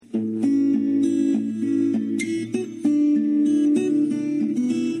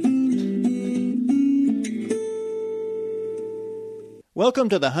Welcome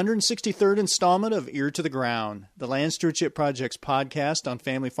to the 163rd installment of Ear to the Ground, the Land Stewardship Project's podcast on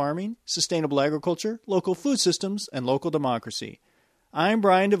family farming, sustainable agriculture, local food systems, and local democracy. I'm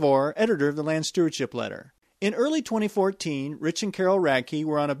Brian DeVore, editor of the Land Stewardship Letter. In early 2014, Rich and Carol Radke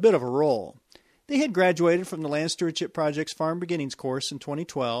were on a bit of a roll. They had graduated from the Land Stewardship Project's Farm Beginnings course in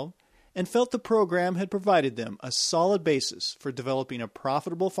 2012 and felt the program had provided them a solid basis for developing a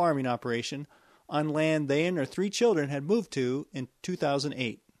profitable farming operation on land they and their 3 children had moved to in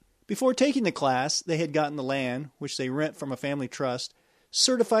 2008. Before taking the class, they had gotten the land, which they rent from a family trust,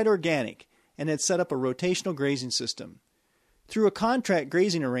 certified organic and had set up a rotational grazing system. Through a contract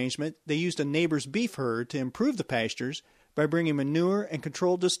grazing arrangement, they used a neighbor's beef herd to improve the pastures by bringing manure and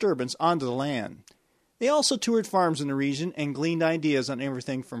controlled disturbance onto the land. They also toured farms in the region and gleaned ideas on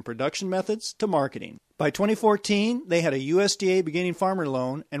everything from production methods to marketing. By 2014, they had a USDA beginning farmer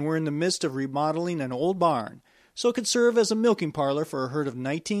loan and were in the midst of remodeling an old barn, so it could serve as a milking parlor for a herd of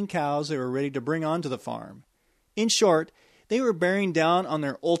 19 cows they were ready to bring onto the farm. In short, they were bearing down on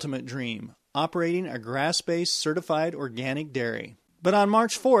their ultimate dream, operating a grass-based certified organic dairy. But on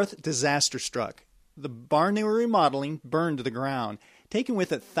March 4th, disaster struck. The barn they were remodeling burned to the ground, taking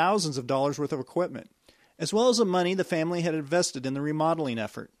with it thousands of dollars worth of equipment, as well as the money the family had invested in the remodeling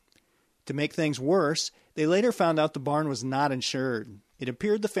effort. To make things worse, they later found out the barn was not insured. It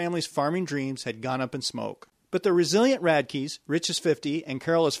appeared the family's farming dreams had gone up in smoke. But the resilient Radkes, Rich is 50 and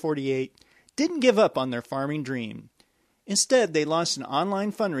Carol is 48, didn't give up on their farming dream. Instead, they launched an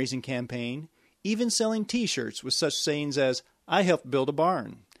online fundraising campaign, even selling T-shirts with such sayings as, "I helped build a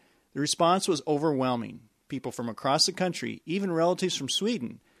barn." The response was overwhelming. People from across the country, even relatives from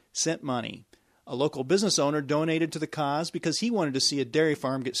Sweden, sent money. A local business owner donated to the cause because he wanted to see a dairy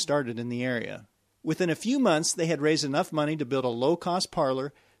farm get started in the area. Within a few months, they had raised enough money to build a low-cost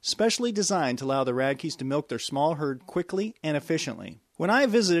parlor specially designed to allow the Radkes to milk their small herd quickly and efficiently. When I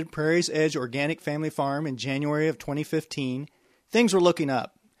visited Prairie's Edge Organic Family Farm in January of 2015, things were looking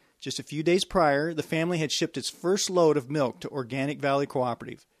up. Just a few days prior, the family had shipped its first load of milk to Organic Valley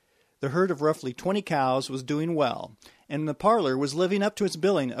Cooperative. The herd of roughly 20 cows was doing well, and the parlor was living up to its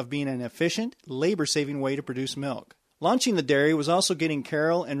billing of being an efficient, labor-saving way to produce milk. Launching the dairy was also getting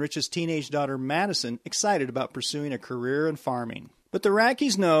Carol and Rich's teenage daughter Madison excited about pursuing a career in farming. But the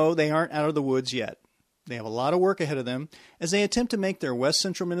Radkes know they aren't out of the woods yet. They have a lot of work ahead of them as they attempt to make their west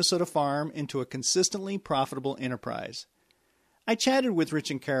central Minnesota farm into a consistently profitable enterprise. I chatted with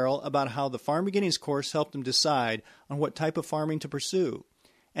Rich and Carol about how the Farm Beginnings course helped them decide on what type of farming to pursue,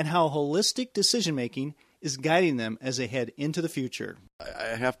 and how holistic decision-making is guiding them as they head into the future.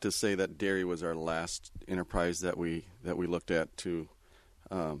 I have to say that dairy was our last enterprise that we looked at to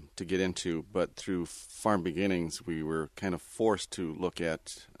get into, but through Farm Beginnings, we were kind of forced to look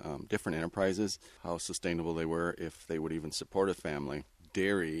at different enterprises, how sustainable they were, if they would even support a family.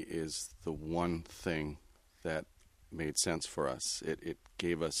 Dairy is the one thing that made sense for us. It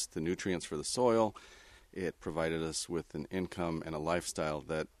gave us the nutrients for the soil. It provided us with an income and a lifestyle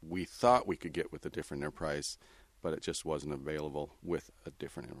that we thought we could get with a different enterprise, but it just wasn't available with a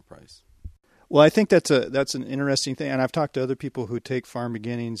different enterprise. Well, I think that's an interesting thing, and I've talked to other people who take Farm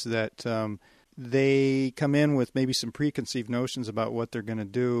Beginnings that they come in with maybe some preconceived notions about what they're going to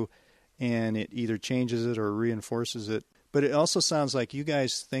do, and it either changes it or reinforces it. But it also sounds like you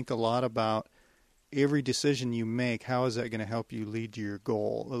guys think a lot about every decision you make. How is that going to help you lead to your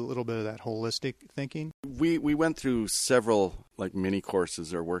goal? A little bit of that holistic thinking. We went through several mini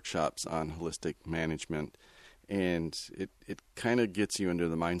courses or workshops on holistic management, and it kind of gets you into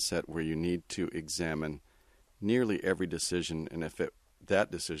the mindset where you need to examine nearly every decision, and if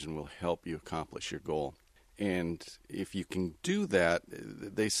that decision will help you accomplish your goal. And if you can do that,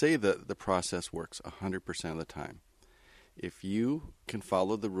 they say that the process works 100% of the time. If you can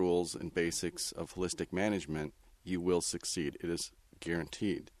follow the rules and basics of holistic management, you will succeed. It is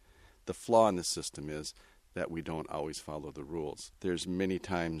guaranteed. The flaw in the system is that we don't always follow the rules. There's many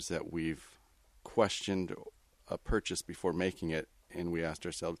times that we've questioned a purchase before making it, and we asked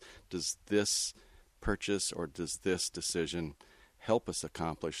ourselves, does this purchase or does this decision help us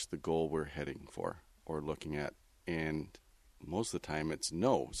accomplish the goal we're heading for or looking at? And most of the time it's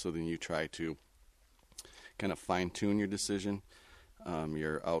no. So then you try to kind of fine-tune your decision,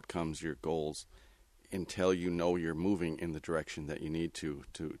 your outcomes, your goals, until you know you're moving in the direction that you need to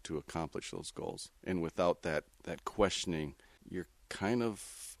accomplish those goals. And without that questioning, you're kind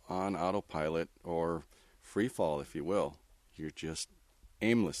of on autopilot or free fall, if you will. You're just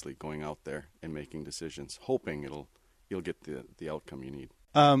aimlessly going out there and making decisions, hoping you'll get the outcome you need.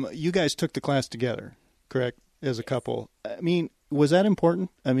 You guys took the class together, correct? as a couple. I mean, was that important?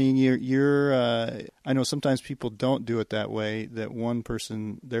 I mean, I know sometimes people don't do it that way, that one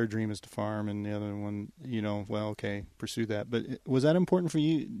person, their dream is to farm, and the other one, well, okay, pursue that. But was that important for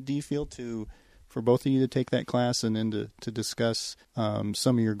you, do you feel, for both of you to take that class and then to discuss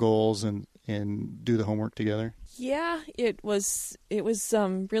some of your goals and do the homework together? Yeah, it was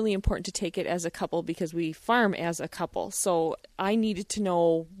really important to take it as a couple because we farm as a couple. So I needed to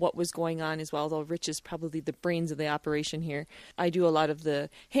know what was going on as well, though Rich is probably the brains of the operation here. I do a lot of the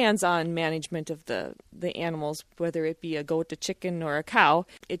hands-on management of the animals, whether it be a goat, a chicken, or a cow.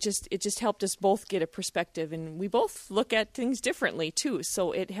 It just helped us both get a perspective, and we both look at things differently too.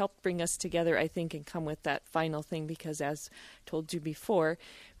 So it helped bring us together, I think, and come with that final thing because, as I told you before,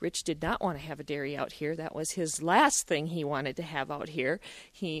 Rich did not want to have a dairy out here. That was his last thing he wanted to have out here.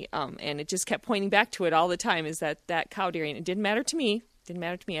 He and it just kept pointing back to it all the time, is that cow dairy. And it didn't matter to me.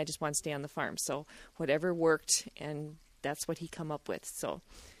 I just wanted to stay on the farm. So whatever worked, and that's what he come up with. So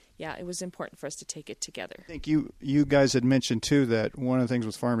yeah, it was important for us to take it together. I think you guys had mentioned too that one of the things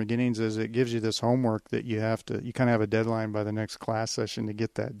with Farm Beginnings is it gives you this homework that you kind of have a deadline by the next class session to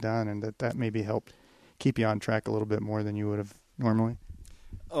get that done, and that maybe helped keep you on track a little bit more than you would have normally.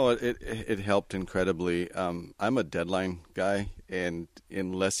 Oh, it helped incredibly. I'm a deadline guy, and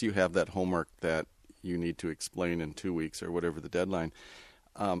unless you have that homework that you need to explain in 2 weeks or whatever the deadline,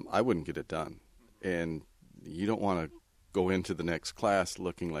 I wouldn't get it done. And you don't want to go into the next class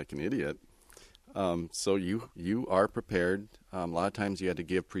looking like an idiot. So you are prepared. A lot of times you had to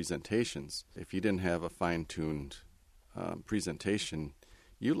give presentations. If you didn't have a fine-tuned presentation,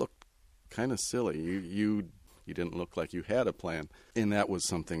 you looked kind of silly. You didn't look like you had a plan, and that was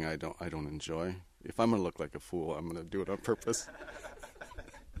something I don't enjoy. If I'm going to look like a fool, I'm going to do it on purpose.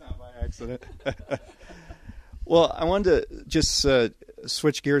 Not by accident. Well, I wanted to just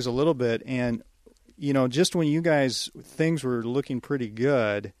switch gears a little bit, and just when you guys things were looking pretty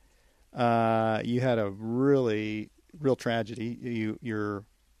good, you had a real tragedy. Your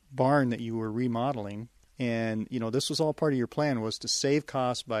barn that you were remodeling. And, this was all part of your plan, was to save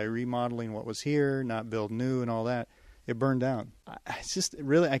costs by remodeling what was here, not build new and all that. It burned down.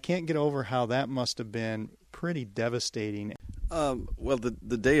 I can't get over how that must have been pretty devastating. Well,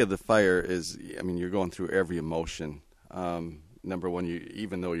 the day of the fire is, you're going through every emotion. Number one,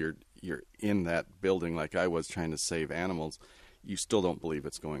 even though you're in that building like I was trying to save animals, you still don't believe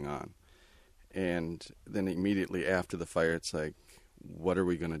it's going on. And then immediately after the fire, it's like, what are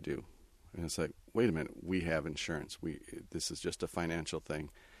we going to do? And it's like, wait a minute, we have insurance. This is just a financial thing.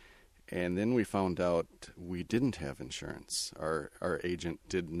 And then we found out we didn't have insurance. Our agent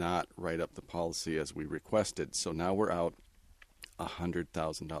did not write up the policy as we requested. So now we're out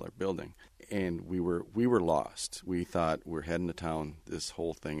 $100,000 building. And we were lost. We thought we're heading to town. This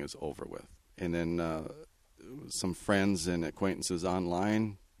whole thing is over with. And then some friends and acquaintances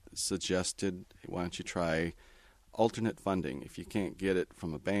online suggested, why don't you try alternate funding? If you can't get it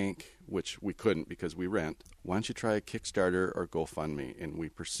from a bank, which we couldn't because we rent, why don't you try a Kickstarter or GoFundMe? And we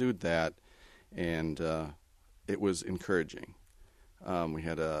pursued that, and it was encouraging. We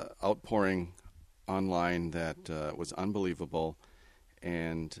had an outpouring online that was unbelievable,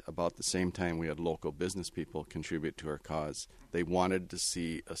 and about the same time we had local business people contribute to our cause. They wanted to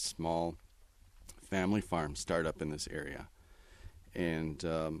see a small family farm start up in this area. And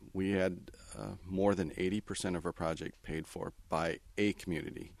we had more than 80% of our project paid for by a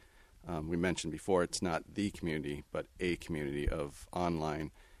community. We mentioned before, it's not the community, but a community of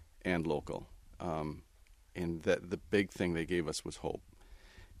online and local. And the big thing they gave us was hope.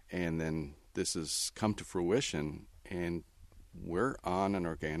 And then this has come to fruition, and we're on an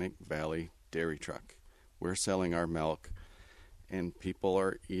Organic Valley dairy truck. We're selling our milk, and people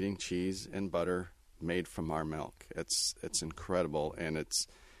are eating cheese and butter made from our milk. It's incredible, and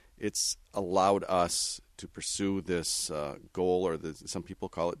it's allowed us to pursue this goal, or some people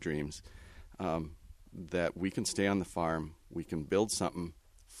call it dreams, that we can stay on the farm, we can build something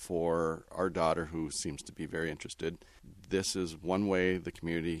for our daughter who seems to be very interested. This is one way the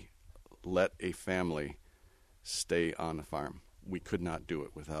community let a family stay on the farm. We could not do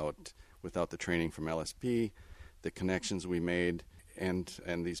it without the training from LSP, the connections we made, and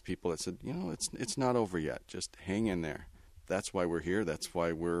these people that said, it's not over yet. Just hang in there. That's why we're here. That's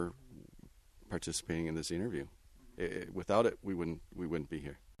why we're participating in this interview. Without it, we wouldn't be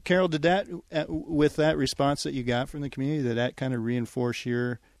here. Carol, did that, with that response that you got from the community, did that kind of reinforce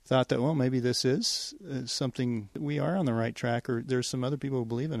your thought that, well, maybe this is something, we are on the right track, or there's some other people who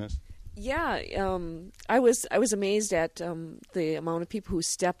believe in us? Yeah, I was amazed at the amount of people who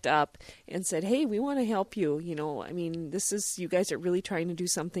stepped up and said, "Hey, we want to help you." This is, you guys are really trying to do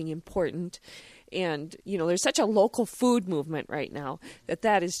something important, And, there's such a local food movement right now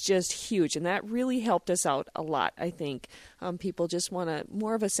that is just huge. And that really helped us out a lot, I think. People just want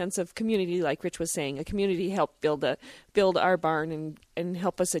more of a sense of community, like Rich was saying. A community helped build our barn and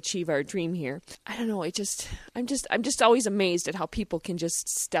help us achieve our dream here. I don't know. I'm just always amazed at how people can just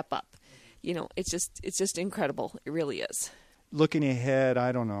step up. It's just incredible. It really is. Looking ahead,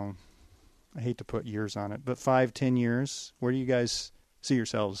 I don't know. I hate to put years on it, but 5-10 years, where do you guys see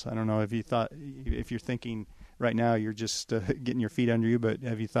yourselves? I don't know if you're thinking right now you're just getting your feet under you, but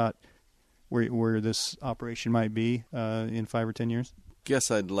have you thought where this operation might be in 5 or 10 years? Guess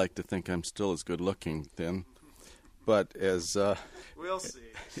I'd like to think I'm still as good looking then, but as we'll see.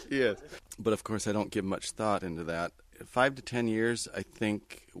 Yeah, but of course I don't give much thought into that. 5 to 10 years, I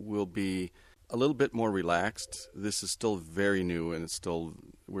think we'll be a little bit more relaxed. This is still very new, and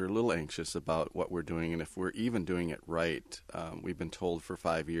we're a little anxious about what we're doing, and if we're even doing it right. We've been told for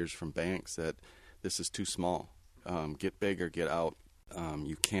 5 years from banks that this is too small. Get big or get out.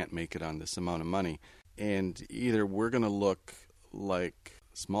 You can't make it on this amount of money. And either we're going to look like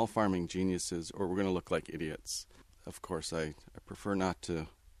small farming geniuses or we're going to look like idiots. Of course, I prefer not to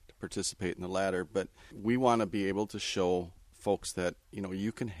participate in the latter, but we want to be able to show folks that,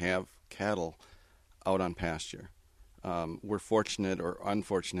 you can have cattle out on pasture. We're fortunate or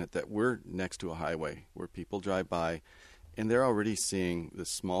unfortunate that we're next to a highway where people drive by and they're already seeing this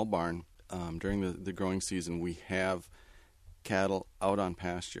small barn. During the growing season, we have cattle out on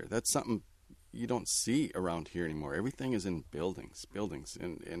pasture. That's something you don't see around here anymore. Everything is in buildings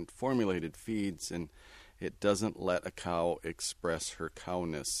and formulated feeds, and it doesn't let a cow express her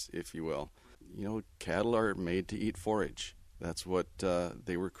cowness, if you will. Cattle are made to eat forage. That's what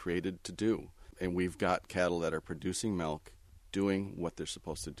they were created to do. And we've got cattle that are producing milk, doing what they're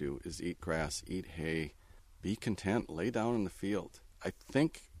supposed to do, is eat grass, eat hay, be content, lay down in the field. I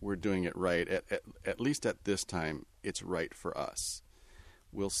think we're doing it right. At least at this time, it's right for us.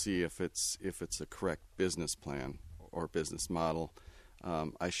 We'll see if it's a correct business plan or business model.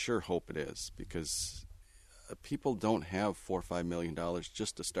 I sure hope it is, because people don't have $4 or $5 million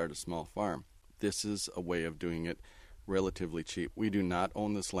just to start a small farm. This is a way of doing it relatively cheap. We do not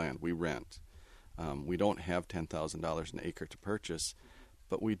own this land. We rent. We don't have $10,000 an acre to purchase,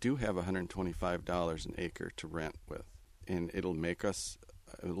 but we do have $125 an acre to rent with. And it'll make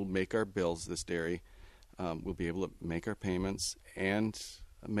our bills, this dairy. We'll be able to make our payments and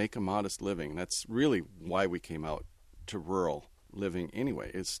make a modest living. That's really why we came out to rural living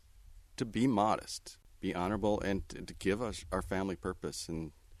anyway, is to be modest, be honorable, and to give us our family purpose.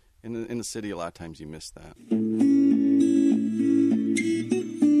 And in the city, a lot of times you miss that.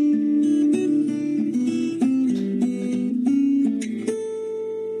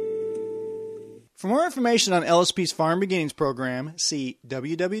 For more information on LSP's Farm Beginnings program, see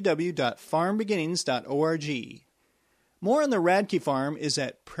www.farmbeginnings.org. More on the Radke Farm is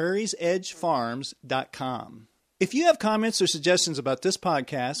at prairiesedgefarms.com. If you have comments or suggestions about this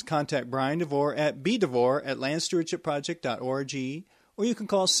podcast, contact Brian DeVore at bdevore@landstewardshipproject.org, or you can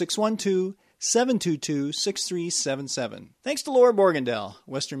call 612-722-6377. Thanks to Laura Borgendell,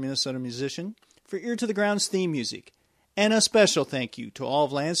 Western Minnesota musician, for Ear to the Ground's theme music. And a special thank you to all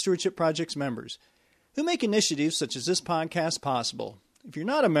of Land Stewardship Project's members who make initiatives such as this podcast possible. If you're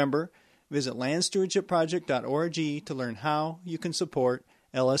not a member, visit landstewardshipproject.org to learn how you can support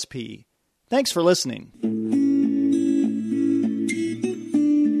LSP. Thanks for listening.